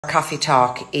Coffee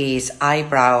talk is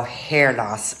eyebrow hair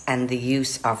loss and the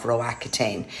use of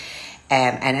Accutane.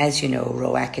 And as you know,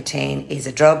 Accutane is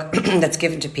a drug that's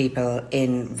given to people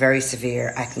in very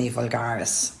severe acne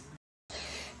vulgaris.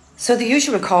 So the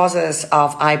usual causes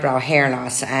of eyebrow hair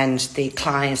loss and the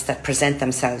clients that present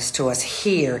themselves to us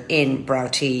here in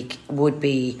Broutique would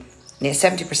be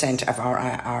 70% of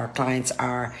our clients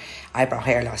are eyebrow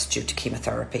hair loss due to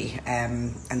chemotherapy,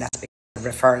 and that's because of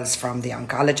referrals from the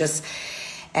oncologist.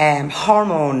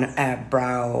 Hormone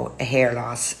brow hair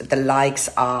loss, the likes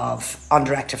of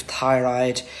underactive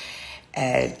thyroid,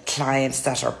 clients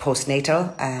that are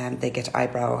postnatal, they get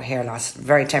eyebrow hair loss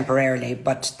very temporarily,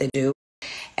 but they do.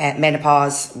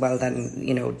 Menopause, well then,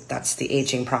 you know, that's the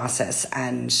aging process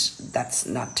and that's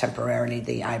not temporarily.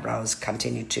 The eyebrows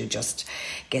continue to just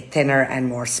get thinner and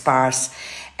more sparse.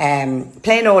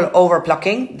 Plain old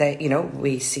overplucking,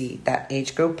 we see that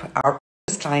age group. Our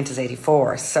client is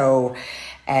 84, so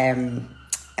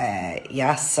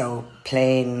so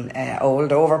plain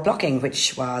old overplucking,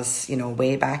 which was,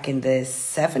 way back in the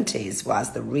 70s,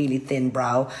 was the really thin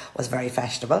brow, was very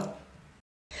fashionable.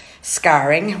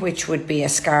 Scarring, which would be a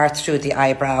scar through the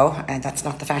eyebrow, and that's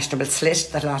not the fashionable slit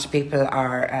that a lot of people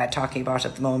are talking about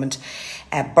at the moment.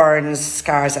 Burns,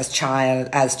 scars as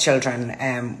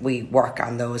children, we work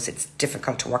on those. It's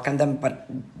difficult to work on them, but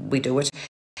we do it.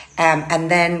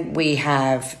 And then we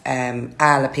have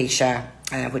alopecia,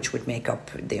 which would make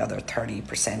up the other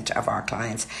 30% of our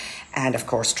clients. And of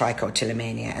course,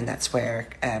 trichotillomania, and that's where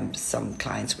some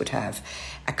clients would have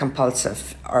a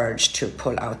compulsive urge to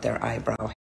pull out their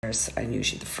eyebrow hairs, and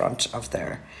usually the front of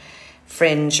their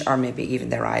fringe or maybe even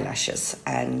their eyelashes.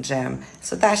 And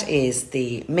so that is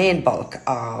the main bulk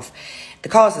of the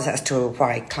causes as to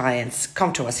why clients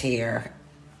come to us here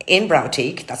in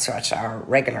Broutique. That's what our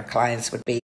regular clients would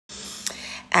be.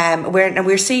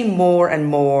 We're seeing more and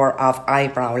more of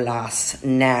eyebrow loss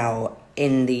now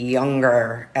in the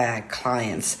younger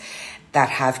clients that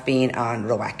have been on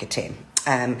Accutane.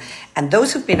 And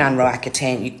those who've been on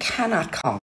Accutane, you cannot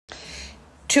come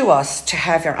to us to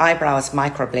have your eyebrows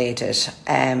microbladed.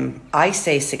 I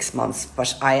say 6 months,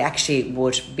 but I actually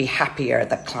would be happier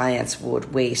that clients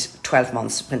would wait 12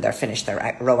 months when they're finished their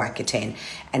Accutane.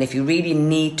 And if you really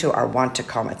need to or want to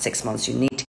come at 6 months, you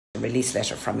need to get a release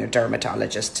letter from your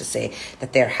dermatologist to say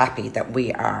that they're happy that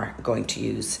we are going to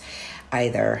use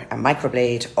either a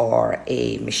microblade or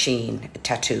a machine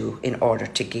tattoo in order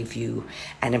to give you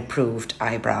an improved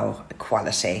eyebrow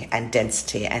quality and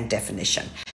density and definition.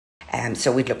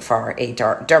 So we'd look for a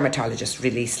dermatologist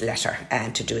release letter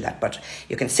to do that. But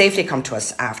you can safely come to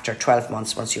us after 12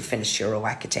 months once you've finished your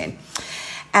Accutane.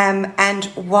 And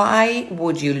why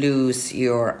would you lose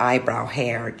your eyebrow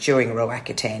hair during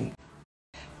Accutane?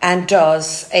 And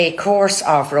does a course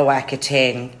of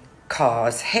Accutane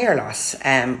cause hair loss?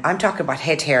 I'm talking about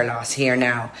head hair loss here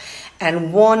now.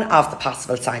 And one of the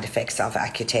possible side effects of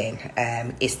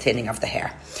Accutane is thinning of the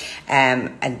hair.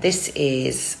 And this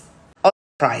is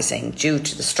surprising due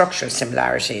to the structural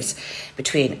similarities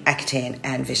between Accutane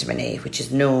and vitamin A, which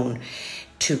is known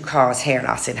to cause hair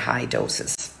loss in high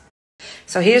doses.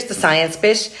 So here's the science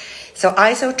bit. So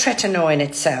isotretinoin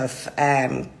itself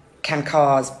can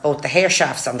cause both the hair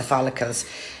shafts on the follicles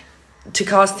to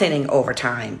cause thinning over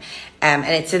time. And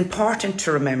it's important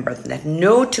to remember that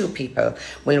no two people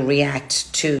will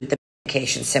react to the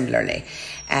medication similarly.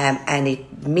 And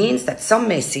it means that some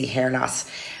may see hair loss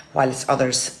whilst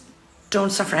others don't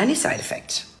suffer any side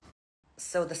effect.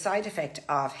 So the side effect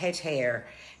of head hair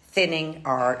thinning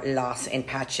or loss in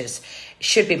patches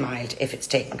should be mild if it's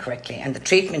taken correctly, and the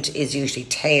treatment is usually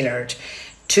tailored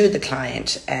to the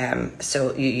client.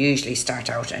 So you usually start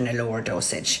out in a lower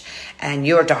dosage, and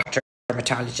your doctor or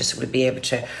dermatologist will be able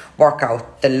to work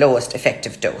out the lowest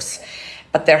effective dose.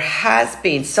 But there has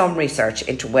been some research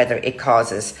into whether it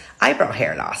causes eyebrow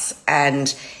hair loss,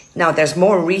 and now there's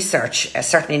more research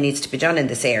certainly needs to be done in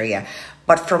this area.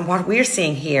 But from what we're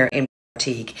seeing here in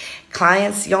Broutique,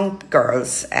 clients, young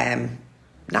girls,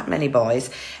 not many boys,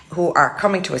 who are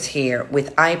coming to us here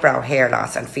with eyebrow hair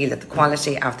loss and feel that the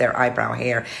quality of their eyebrow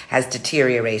hair has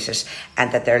deteriorated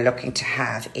and that they're looking to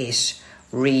have it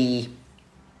redefined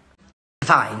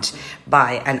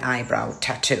by an eyebrow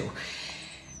tattoo.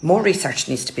 More research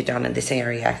needs to be done in this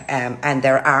area, and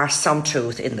there are some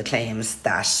truth in the claims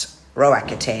that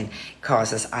Accutane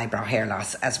causes eyebrow hair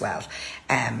loss as well.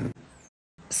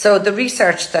 So the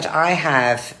research that I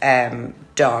have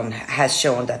done has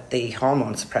shown that the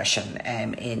hormone suppression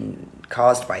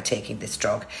caused by taking this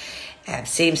drug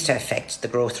seems to affect the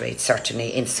growth rate,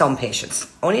 certainly in some patients,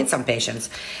 only in some patients.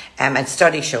 And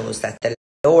study shows that the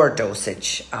lower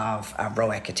dosage of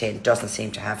Accutane doesn't seem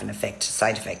to have an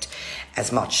side effect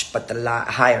as much, but the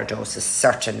higher doses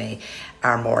certainly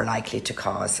are more likely to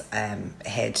cause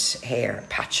head hair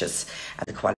patches and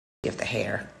the quality of the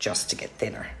hair just to get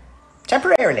thinner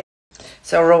temporarily.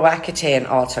 So Accutane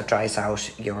also dries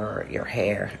out your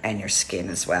hair and your skin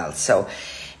as well. So,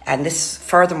 and this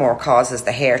furthermore causes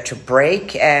the hair to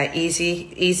break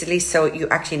easily. So you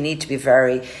actually need to be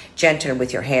very gentle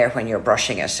with your hair when you're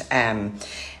brushing it.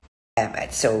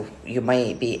 So you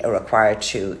may be required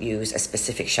to use a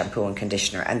specific shampoo and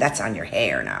conditioner, and that's on your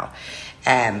hair now.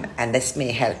 And this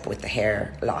may help with the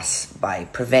hair loss by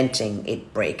preventing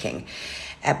it breaking.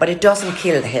 But it doesn't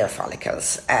kill the hair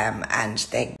follicles, and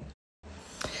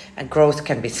growth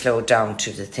can be slowed down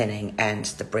to the thinning and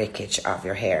the breakage of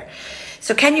your hair.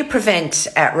 So can you prevent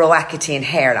Accutane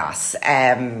hair loss?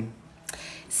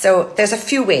 So there's a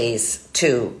few ways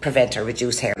to prevent or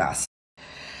reduce hair loss.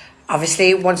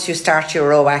 Obviously, once you start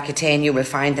your Accutane, you will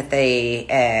find that the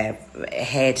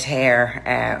head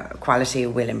hair quality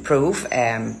will improve,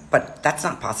 but that's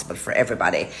not possible for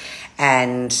everybody.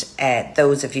 And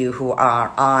those of you who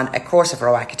are on a course of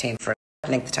Accutane for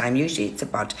a length of time, usually it's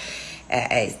about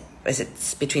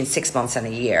it's between 6 months and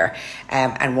a year,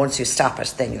 and once you stop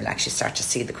it, then you'll actually start to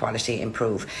see the quality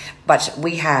improve. But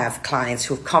we have clients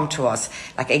who've come to us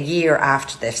like a year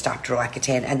after they've stopped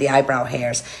Accutane, and the eyebrow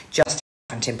hairs just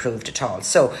haven't improved at all.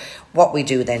 So what we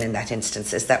do then in that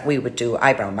instance is that we would do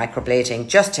eyebrow microblading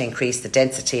just to increase the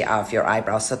density of your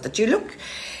eyebrows so that you look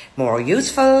more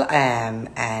youthful,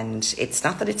 and it's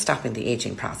not that it's stopping the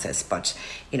aging process, but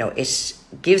you know, it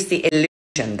gives the illusion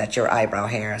that your eyebrow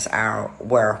hairs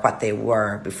were what they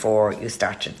were before you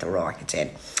started the Accutane.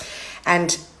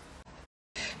 And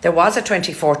there was a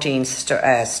 2014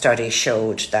 study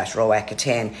showed that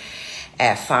Accutane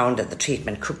found that the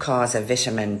treatment could cause a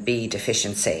vitamin B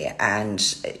deficiency, and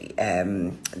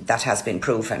that has been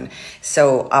proven.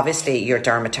 So obviously your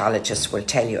dermatologist will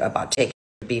tell you about taking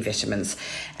B vitamins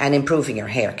and improving your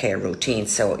hair care routine.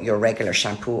 So your regular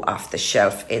shampoo off the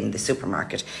shelf in the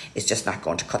supermarket is just not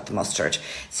going to cut the mustard.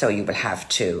 So you will have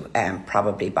to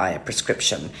probably buy a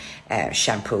prescription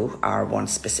shampoo, or one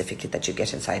specifically that you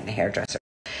get inside a hairdresser.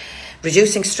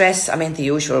 Reducing stress, I mean the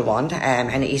usual one,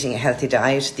 and eating a healthy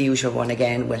diet, the usual one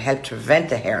again, will help to prevent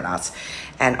the hair loss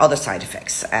and other side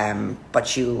effects.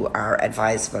 But you are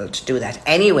advisable to do that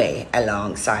anyway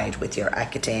alongside with your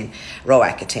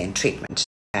Accutane treatment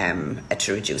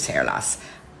to reduce hair loss,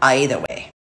 either way.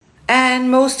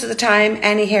 And most of the time,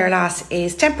 any hair loss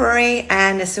is temporary,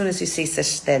 and as soon as you cease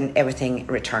it, then everything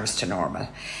returns to normal.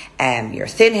 Your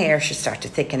thin hair should start to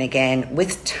thicken again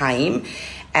with time.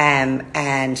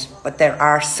 But there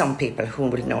are some people who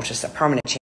will notice a permanent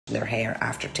change in their hair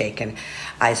after taking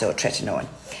isotretinoin.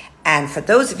 And for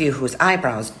those of you whose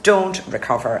eyebrows don't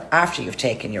recover after you've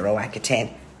taken your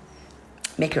Accutane,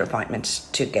 make your appointment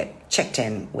to get checked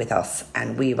in with us,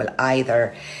 and we will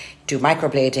either do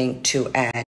microblading to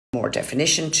add more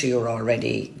definition to your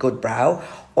already good brow,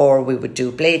 or we would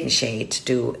do blade and shade to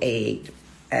do a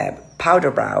powder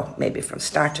brow, maybe from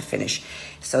start to finish,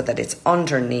 so that it's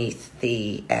underneath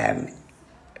the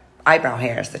eyebrow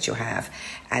hairs that you have,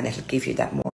 and it'll give you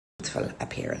that more youthful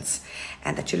appearance,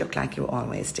 and that you look like you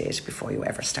always did before you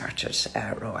ever started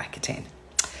Accutane.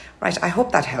 Right, I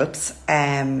hope that helps.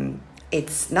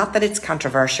 It's not that it's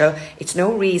controversial. It's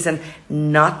no reason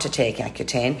not to take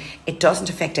Accutane. It doesn't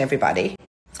affect everybody.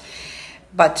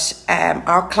 But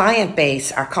our client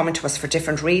base are coming to us for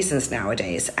different reasons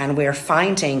nowadays, and we're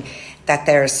finding that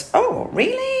there's, oh,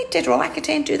 really? Did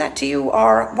Accutane do that to you?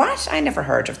 Or what? I never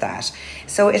heard of that.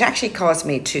 So it actually caused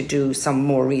me to do some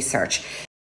more research.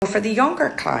 For the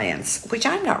younger clients, which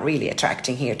I'm not really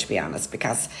attracting here, to be honest,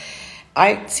 because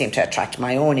I seem to attract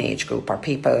my own age group, or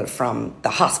people from the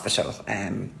hospital.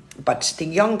 But the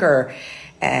younger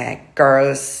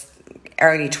girls,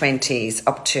 early 20s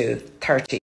up to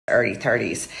 30, early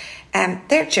 30s,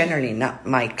 they're generally not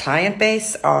my client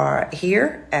base or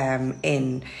here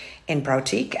in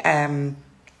Browteak.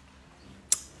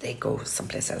 They go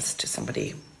someplace else to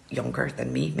somebody younger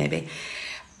than me, maybe.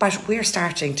 But we're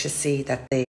starting to see that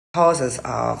the causes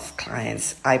of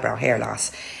clients' eyebrow hair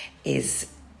loss is,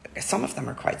 some of them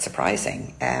are quite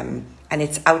surprising, and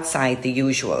it's outside the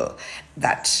usual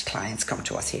that clients come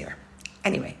to us here.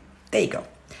 Anyway, there you go.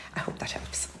 I hope that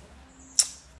helps.